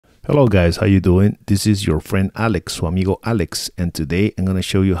Hello guys, how you doing? This is your friend Alex, su amigo Alex, and today I'm going to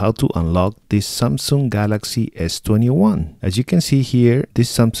show you how to unlock this Samsung Galaxy S21. As you can see here,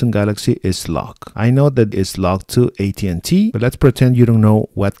 this Samsung Galaxy is locked. I know that it's locked to AT&T, but let's pretend you don't know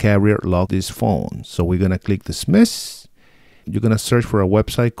what carrier locked this phone. So we're going to click dismiss. You're going to search for a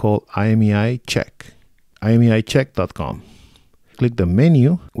website called IMEI Check, imeicheck.com. Click the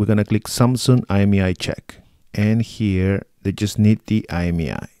menu. We're going to click Samsung IMEI Check, and here they just need the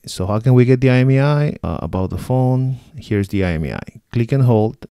IMEI. So how can we get the IMEI? About the phone, here's the IMEI. Click and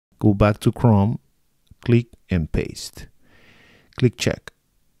hold, go back to Chrome, click and paste. Click check.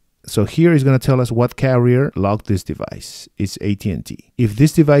 So here is going to tell us what carrier locked this device. It's AT&T. If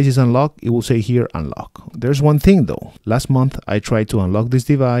this device is unlocked, it will say here unlock. There's one thing though. Last month I tried to unlock this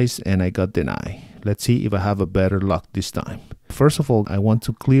device and I got denied. Let's see if I have a better luck this time. First of all, I want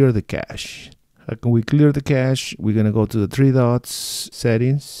to clear the cache. How can we clear the cache? We're going to go to the three dots,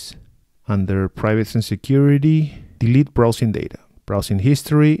 settings, under privacy and security, delete browsing data. Browsing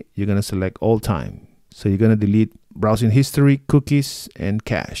history, you're going to select all time. So you're going to delete browsing history, cookies, and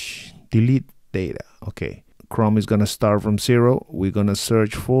cache. Delete data. Okay. Chrome is going to start from 0. We're going to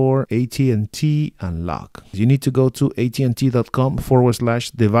search for AT&T unlock. You need to go to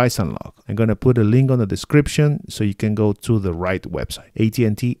AT&T.com/device unlock. I'm going to put a link on the description so you can go to the right website.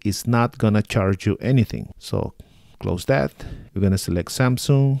 AT&T is not going to charge you anything. So close that. We're going to select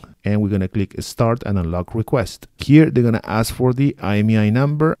Samsung and we're going to click start and unlock request. Here they're going to ask for the IMEI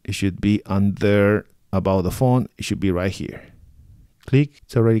number. It should be under about the phone. It should be right here. Click.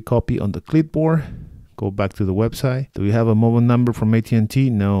 It's already copied on the clipboard. Go back to the website. Do we have a mobile number from AT&T?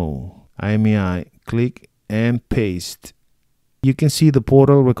 No. IMEI. Click and paste. You can see the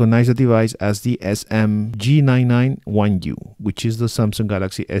portal recognize the device as the SMG991U, which is the Samsung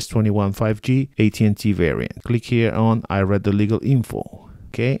Galaxy S21 5G AT&T variant. Click here on I read the legal info.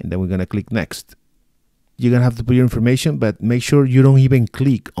 Okay, and then we're going to click next. You're going to have to put your information, but make sure you don't even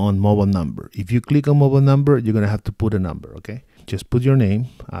click on mobile number. If you click on mobile number, you're going to have to put a number, okay? Just put your name,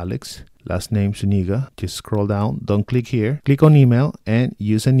 Alex, last name, Suniga. Just scroll down, don't click here. Click on email and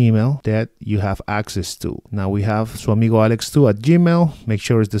use an email that you have access to. Now we have su amigo Alex2@gmail. Make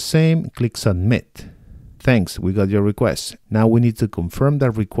sure it's the same. Click submit. Thanks, we got your request. Now we need to confirm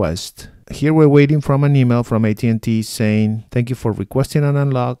that request. Here we're waiting from an email from AT&T saying, thank you for requesting an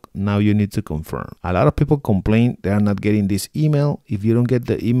unlock. Now you need to confirm. A lot of people complain they are not getting this email. If you don't get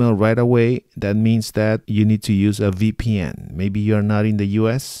the email right away, that means that you need to use a VPN. Maybe you're not in the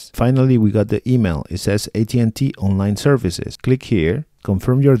US. Finally, we got the email. It says AT&T Online Services. Click here.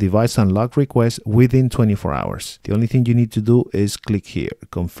 Confirm your device unlock request within 24 hours. The only thing you need to do is click here.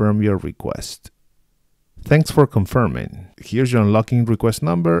 Confirm your request. Thanks for confirming. Here's your unlocking request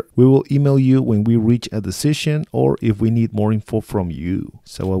number. We will email you when we reach a decision or if we need more info from you.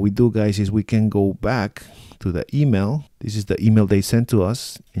 So what we do, guys, is we can go back to the email. This is the email they sent to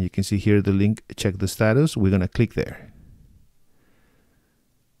us. And you can see here the link, check the status. We're going to click there.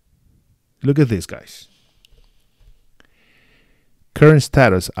 Look at this, guys. Current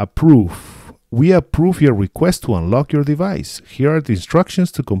status, approve. We approve your request to unlock your device. Here are the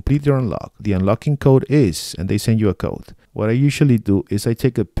instructions to complete your unlock. The unlocking code is, and they send you a code. What I usually do is I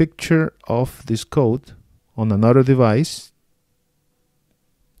take a picture of this code on another device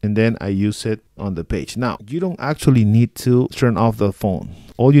and then I use it on the page. Now, you don't actually need to turn off the phone.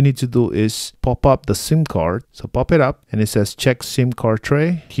 All you need to do is pop up the SIM card. So pop it up and it says check SIM card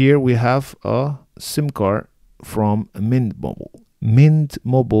tray. Here we have a SIM card from Mint Mobile. Mint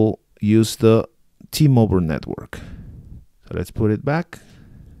Mobile use the T-Mobile network. So let's put it back.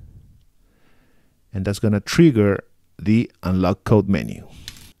 And that's going to trigger the unlock code menu.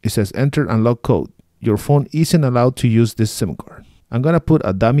 It says enter unlock code. Your phone isn't allowed to use this SIM card. I'm going to put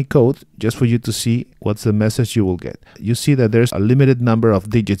a dummy code just for you to see what's the message you will get. You see that there's a limited number of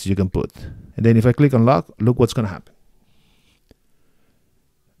digits you can put. And then if I click unlock, look what's going to happen.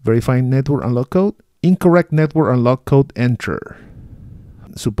 Verifying network unlock code. Incorrect network unlock code enter.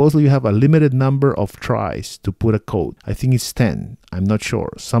 Supposedly you have a limited number of tries to put a code. I think it's 10. I'm not sure.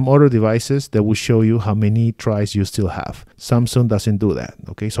 Some other devices that will show you how many tries you still have. Samsung doesn't do that.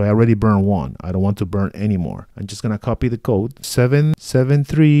 Okay, so I already burned one. I don't want to burn anymore. I'm just gonna copy the code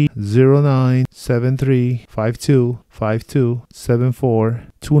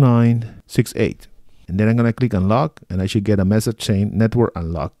 773097252742968. And then I'm gonna click unlock and I should get a message saying network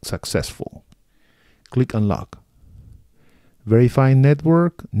unlock successful. Click unlock. Verifying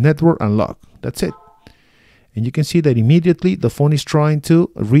network unlock. That's it. And you can see that immediately the phone is trying to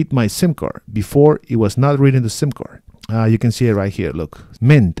read my SIM card. Before it was not reading the SIM card. You can see it right here. Look,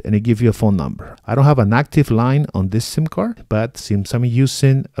 Mint, and it gives you a phone number. I don't have an active line on this SIM card, but since I'm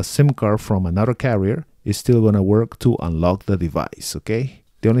using a SIM card from another carrier, it's still going to work to unlock the device, okay?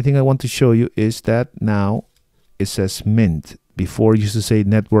 The only thing I want to show you is that now it says Mint. Before it used to say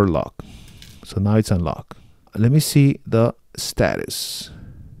network lock. So now it's unlocked. Let me see the status.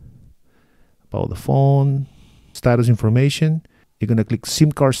 About the phone, status information. You're going to click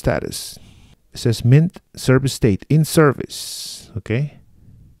SIM card status. It says Mint service state in service. Okay.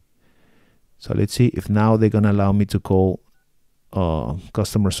 So let's see if now they're going to allow me to call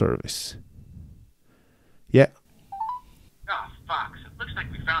customer service. Yeah. Oh, Fox, it looks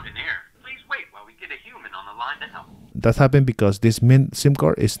like we found an error. Please wait while we get a human on the line to help. That happened because this Mint SIM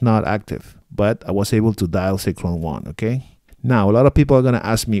card is not active, but I was able to dial 611, okay? Now, a lot of people are going to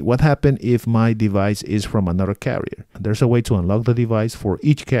ask me, what happened if my device is from another carrier? There's a way to unlock the device for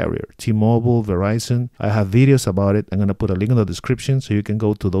each carrier, T-Mobile, Verizon. I have videos about it. I'm going to put a link in the description so you can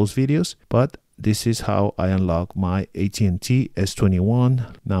go to those videos. But this is how I unlock my AT&T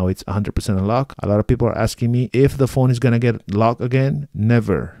S21. Now it's 100% unlocked. A lot of people are asking me if the phone is going to get locked again.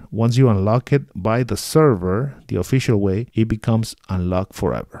 Never. Once you unlock it by the server, the official way, it becomes unlocked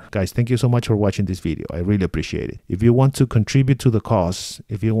forever. Guys, thank you so much for watching this video. I really appreciate it. If you want to contribute to the cause,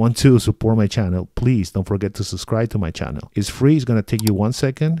 if you want to support my channel, please don't forget to subscribe to my channel. It's free. It's going to take you 1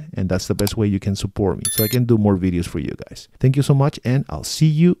 second, and that's the best way you can support me so I can do more videos for you guys. Thank you so much, and I'll see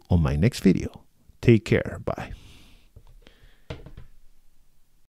you on my next video. Take care. Bye.